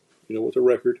paper, with a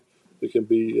record. It can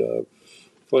be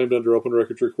claimed under open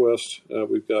records request.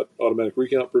 We've got automatic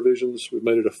recount provisions. We've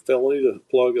made it a felony to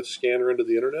plug a scanner into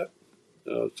the internet.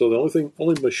 So the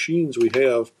only machines we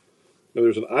have,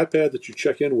 there's an iPad that you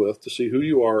check in with to see who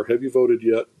you are. Have you voted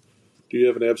yet? Do you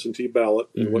have an absentee ballot?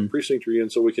 And what precinct are you in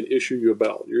so we can issue you a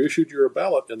ballot? You're issued your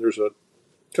ballot, and there's a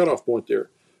cutoff point there.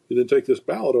 You then take this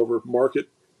ballot over, mark it,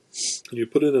 and you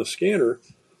put it in a scanner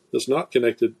that's not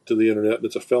connected to the internet, and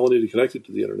it's a felony to connect it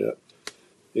to the internet.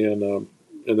 And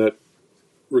that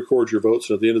records your votes,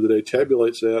 and at the end of the day,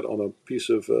 tabulates that on a piece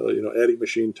of adding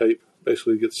machine tape.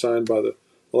 Basically, gets signed by the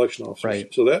election officers.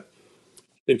 Right. So that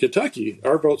in Kentucky,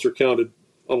 our votes are counted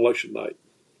on election night.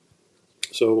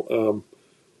 So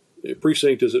a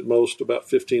precinct is at most about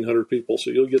 1,500 people. So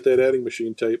you'll get that adding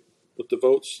machine tape with the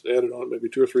votes added on, maybe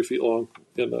 2 or 3 feet long,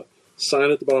 and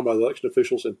sign at the bottom by the election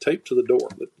officials and taped to the door.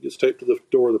 That gets taped to the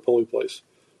door of the polling place.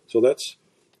 So that's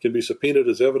can be subpoenaed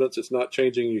as evidence. It's not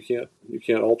changing. You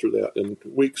can't alter that. And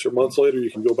weeks or months later,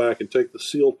 you can go back and take the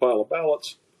sealed pile of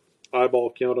ballots,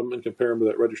 eyeball count them, and compare them to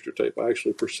that register tape. I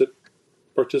actually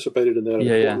participated in that in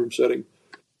a courtroom setting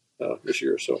this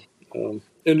year. So, and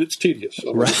it's tedious.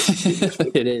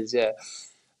 It is, yeah.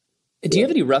 Do you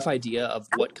have any rough idea of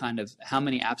how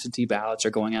many absentee ballots are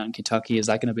going out in Kentucky? Is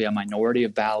that going to be a minority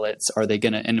of ballots? Are they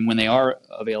going to, and when they are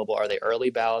available, are they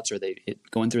early ballots? Are they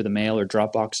going through the mail or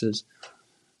drop boxes?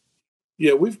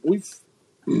 Yeah, we've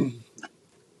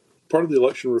part of the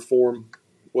election reform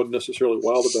wasn't necessarily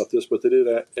wild about this, but they did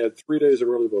add 3 days of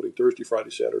early voting: Thursday, Friday,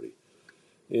 Saturday,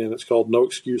 and it's called no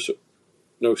excuse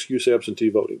absentee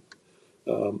voting.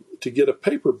 To get a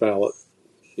paper ballot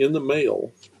in the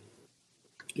mail,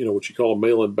 what you call a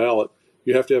mail-in ballot,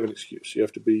 you have to have an excuse. You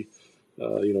have to be,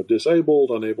 disabled,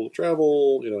 unable to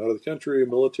travel, out of the country,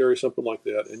 military, something like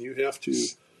that, and you have to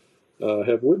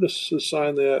have witnesses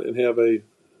sign that and have a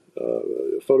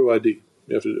photo ID.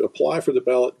 You have to apply for the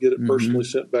ballot, get it personally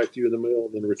sent back to you in the mail,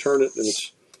 and then return it, and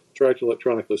it's tracked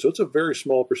electronically. So it's a very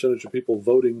small percentage of people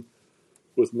voting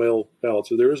with mail ballots.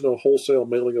 So there is no wholesale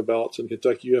mailing of ballots in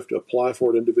Kentucky. You have to apply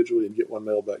for it individually and get one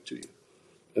mailed back to you,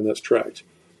 and that's tracked.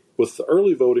 With the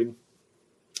early voting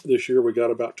this year, we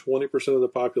got about 20% of the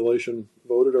population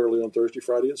voted early on Thursday,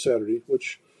 Friday, and Saturday,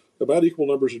 which about equal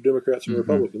numbers of Democrats and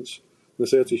Republicans. They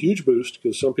say it's a huge boost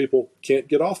because some people can't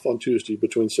get off on Tuesday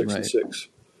between 6 and 6.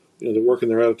 They're working,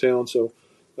 they're out of town. So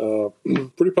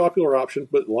pretty popular option,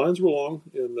 but lines were long,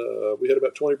 and we had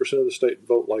about 20% of the state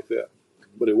vote like that.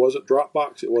 But it wasn't drop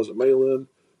box, it wasn't mail-in.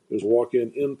 It was walk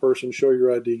in person, show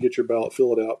your ID, get your ballot,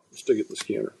 fill it out, stick it in the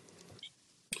scanner.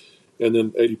 And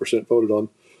then 80% voted on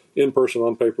in person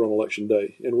on paper on election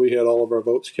day, and we had all of our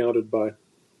votes counted by,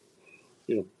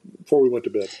 before we went to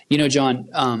bed.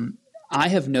 John, I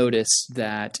have noticed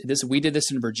that we did this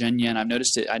in Virginia, and I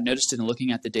noticed it in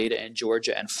looking at the data in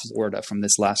Georgia and Florida from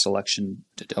this last election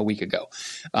a week ago.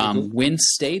 When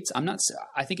states,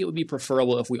 I think it would be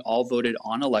preferable if we all voted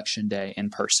on election day in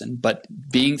person, but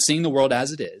seeing the world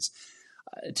as it is,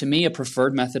 to me, a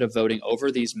preferred method of voting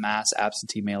over these mass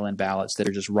absentee mail-in ballots that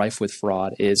are just rife with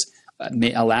fraud is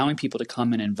allowing people to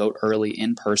come in and vote early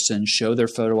in person, show their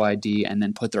photo ID, and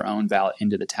then put their own ballot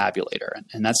into the tabulator.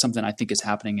 And that's something I think is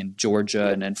happening in Georgia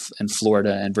and in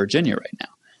Florida and Virginia right now.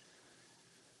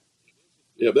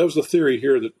 Yeah, that was the theory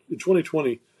here, that in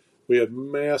 2020, we had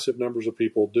massive numbers of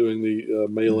people doing the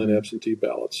mail-in absentee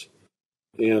ballots.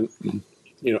 And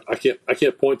I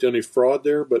can't point to any fraud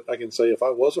there, but I can say if I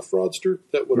was a fraudster,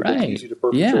 that would have been easy to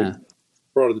perpetrate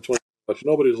fraud of the 2020 election.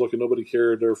 Nobody was looking, nobody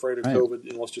cared. They're afraid of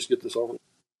COVID. Let's just get this over.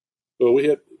 So we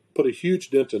had put a huge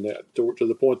dent in that to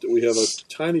the point that we have a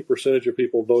tiny percentage of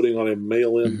people voting on a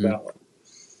mail-in ballot.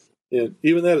 And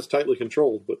even that is tightly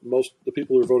controlled, but most the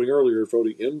people who are voting early are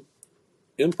voting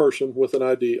in person with an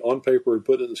ID on paper and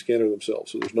put it in the scanner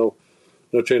themselves. So there's no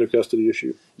chain of custody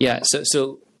issue. Yeah.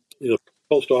 So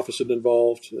post office is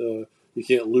involved. You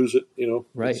can't lose it.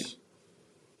 Right.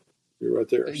 You're right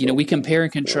there. So, we compare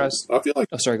and contrast. I feel like.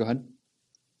 Oh, sorry. Go ahead.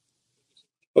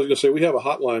 I was going to say we have a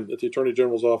hotline at the Attorney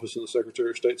General's office and the Secretary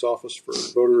of State's office for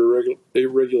voter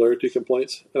irregularity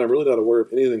complaints, and I'm really not aware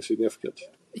of anything significant.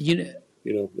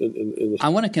 I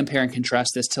want to compare and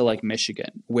contrast this to like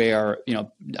Michigan, where,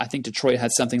 I think Detroit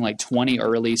had something like 20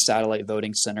 early satellite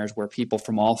voting centers where people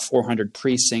from all 400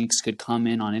 precincts could come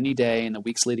in on any day in the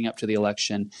weeks leading up to the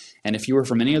election. And if you were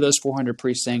from any of those 400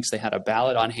 precincts, they had a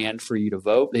ballot on hand for you to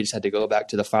vote. They just had to go back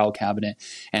to the file cabinet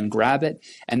and grab it.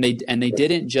 And they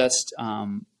didn't just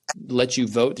let you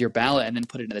vote your ballot and then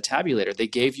put it in the tabulator. They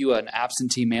gave you an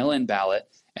absentee mail-in ballot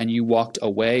and you walked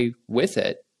away with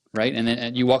it. Right.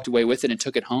 And you walked away with it and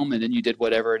took it home, and then you did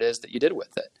whatever it is that you did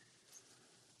with it.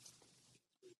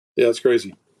 Yeah, it's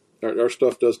crazy. Our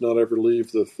stuff does not ever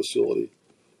leave the facility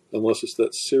unless it's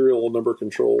that serial number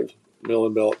controlled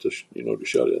mail-in ballot to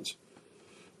shut-ins.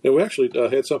 And we actually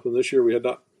had something this year we had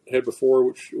not had before,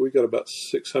 which we got about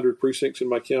 600 precincts in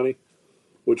my county,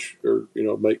 which are,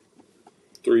 make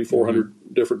 300-400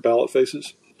 different ballot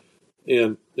faces.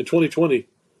 And in 2020,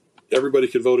 everybody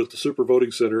could vote at the super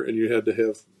voting center, and you had to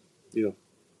have 200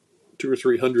 or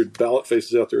 300 ballot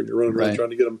faces out there, and you're running around trying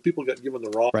to get them. People got given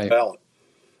the wrong ballot.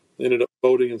 They ended up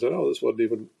voting and said, this wasn't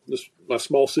even this. My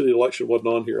small city election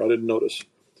wasn't on here. I didn't notice.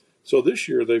 So this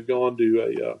year they've gone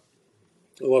to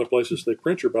a lot of places. They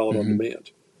print your ballot on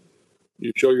demand.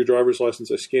 You show your driver's license,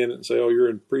 they scan it and say, you're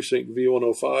in precinct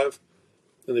V105,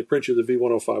 and they print you the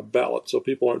V105 ballot, so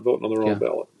people aren't voting on their own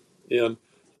ballot. And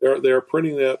they are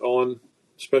printing that on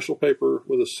special paper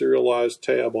with a serialized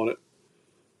tab on it,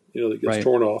 that gets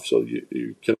torn off, so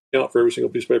you can account for every single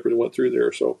piece of paper that went through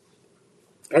there. So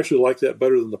I actually like that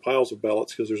better than the piles of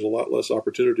ballots because there's a lot less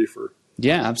opportunity for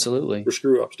absolutely for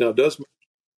screw ups. Now it does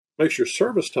makes your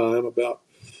service time about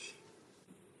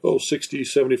 60,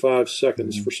 75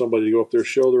 seconds for somebody to go up there,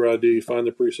 show their ID, find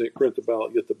the precinct, print the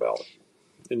ballot, get the ballot,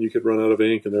 and you could run out of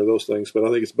ink and there are those things. But I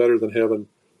think it's better than having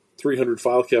 300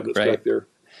 file cabinets back there.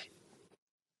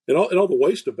 And all the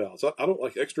waste of ballots. I don't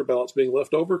like extra ballots being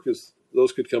left over because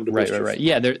those could come to mischief. Right.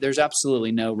 Yeah, there's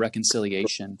absolutely no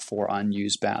reconciliation for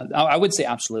unused ballots. I would say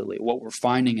absolutely. What we're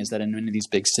finding is that in many of these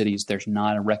big cities, there's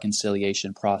not a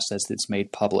reconciliation process that's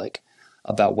made public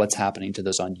about what's happening to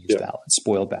those unused ballots,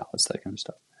 spoiled ballots, that kind of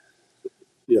stuff.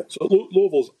 Yeah, so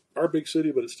Louisville's our big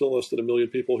city, but it's still less than 1 million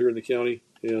people here in the county.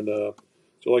 And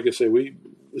so like I say, we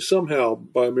somehow,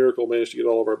 by a miracle, managed to get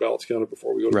all of our ballots counted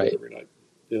before we go to bed every night.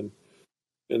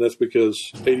 And that's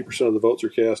because 80% of the votes are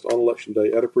cast on election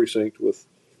day at a precinct with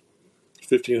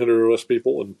 1,500 or less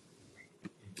people, and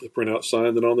they print out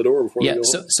signed and on the door before they go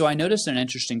home. So I noticed an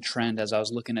interesting trend as I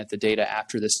was looking at the data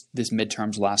after this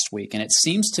midterms last week, and it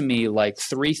seems to me like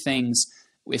three things.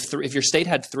 If your state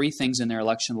had three things in their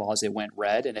election laws, it went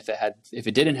red, and if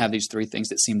it didn't have these three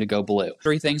things, it seemed to go blue.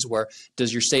 Three things were: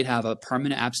 does your state have a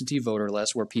permanent absentee voter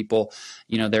list where people,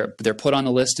 they're put on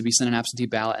a list to be sent an absentee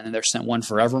ballot, and then they're sent one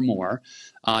forevermore?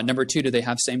 Number two, do they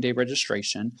have same-day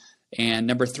registration? And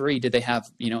number three, did they have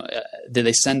did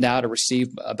they send out or receive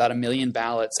about 1 million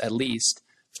ballots at least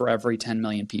for every 10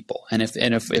 million people? And if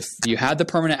you had the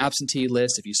permanent absentee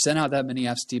list, if you sent out that many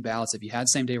absentee ballots, if you had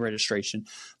same-day registration,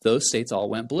 those states all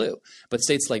went blue. But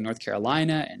states like North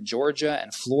Carolina and Georgia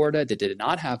and Florida that did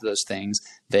not have those things,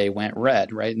 they went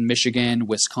red, right? In Michigan,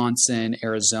 Wisconsin,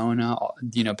 Arizona,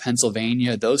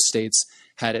 Pennsylvania, those states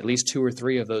had at least 2 or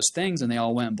 3 of those things, and they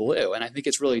all went blue. And I think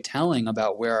it's really telling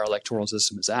about where our electoral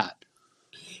system is at.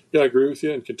 Yeah, I agree with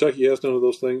you. And Kentucky has none of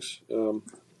those things.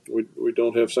 We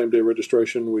don't have same-day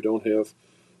registration. We don't have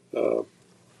a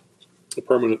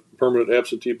permanent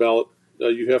absentee ballot.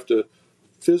 You have to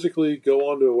physically go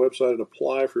onto a website and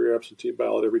apply for your absentee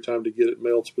ballot every time to get it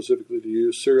mailed specifically to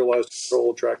you, serialized,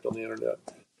 controlled, tracked on the internet.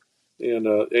 And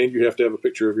you have to have a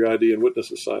picture of your ID and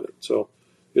witnesses sign it. So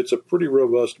it's a pretty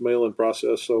robust mail-in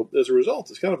process. So as a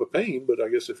result, it's kind of a pain, but I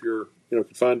guess if you're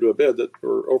confined to a bed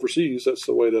or overseas, that's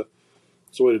the way to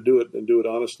do it, and do it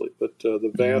honestly. But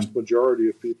the vast majority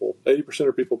of people, 80%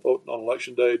 of people vote on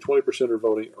election day, 20% are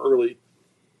voting early.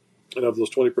 And of those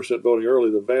 20% voting early,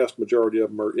 the vast majority of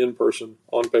them are in person,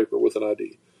 on paper, with an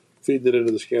ID, feeding it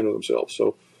into the scanner themselves.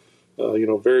 So,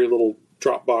 very little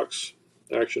drop box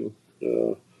action,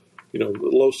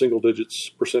 low single digits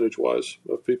percentage-wise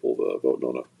of people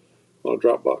voting on a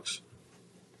drop box.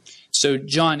 So,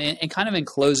 John, and kind of in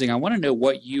closing, I want to know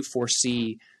what you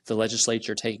foresee the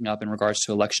legislature taking up in regards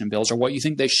to election bills, or what you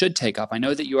think they should take up. I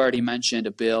know that you already mentioned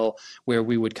a bill where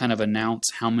we would kind of announce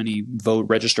how many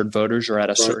registered voters are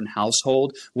at a certain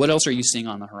household. What else are you seeing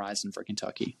on the horizon for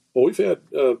Kentucky? Well, we've had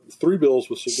 3 bills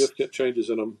with significant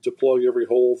changes in them to plug every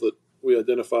hole that we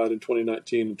identified in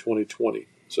 2019 and 2020.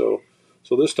 So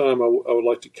this time I would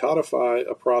like to codify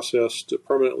a process to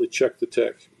permanently check the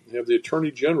tech. Have the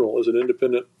Attorney General, as an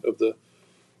independent of the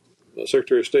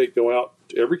Secretary of State, go out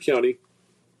to every county,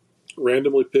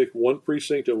 randomly pick one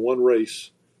precinct and one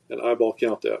race, and eyeball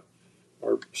count that.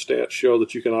 Our stats show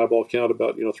that you can eyeball count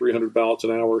about 300 ballots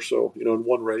an hour or so, in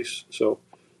one race. So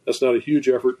that's not a huge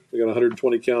effort. We got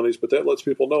 120 counties, but that lets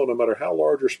people know no matter how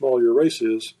large or small your race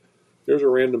is, there's a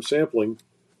random sampling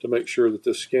to make sure that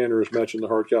this scanner is matching the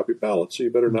hard copy ballot. So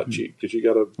you better not cheat, because you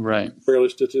got a fairly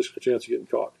statistical chance of getting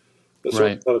caught. So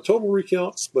it's not a total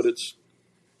recount, but it's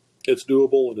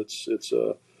doable, and it's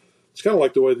kind of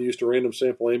like the way they used to random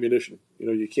sample ammunition.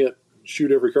 You can't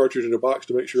shoot every cartridge in a box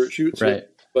to make sure it shoots. Right.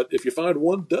 But if you find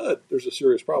one dud, there's a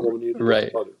serious problem, and you need to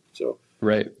work harder. So,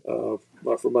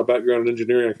 from my background in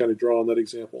engineering, I kind of draw on that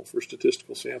example for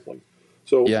statistical sampling.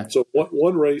 So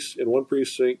one race in one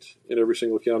precinct in every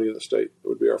single county in the state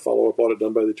would be our follow-up audit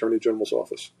done by the Attorney General's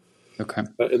office. Okay.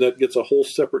 And that gets a whole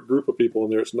separate group of people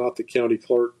in there. It's not the county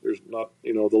clerk. There's not,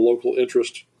 the local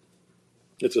interest.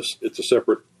 It's a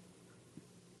separate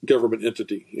government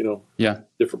entity,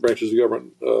 different branches of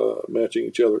government matching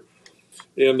each other.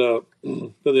 And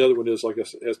then the other one is, like I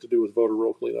said, has to do with voter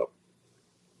roll cleanup.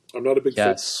 I'm not a big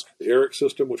fan of the ERIC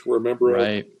system, which we're a member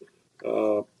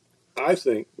of. I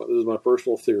think, this is my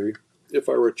personal theory, if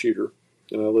I were a cheater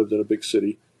and I lived in a big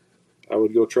city, I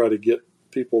would go try to get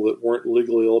people that weren't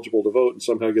legally eligible to vote and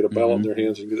somehow get a ballot in their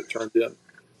hands and get it turned in.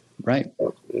 Right.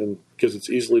 And because it's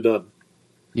easily done.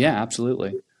 Yeah,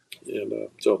 absolutely. And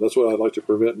so that's what I'd like to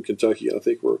prevent in Kentucky. And I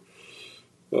think we're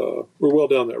well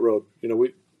down that road.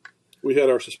 We had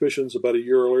our suspicions about a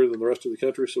year earlier than the rest of the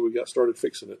country, so we got started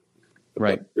fixing it.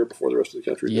 About a year before the rest of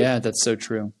the country. Yeah, that's so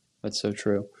true. That's so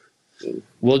true.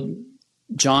 Well,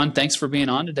 John, thanks for being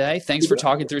on today. Thanks for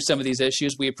talking through some of these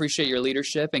issues. We appreciate your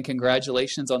leadership, and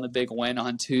congratulations on the big win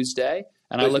on Tuesday.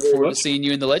 And I look forward to seeing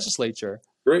you in the legislature.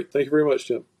 Great. Thank you very much,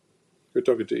 Tim. Good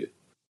talking to you.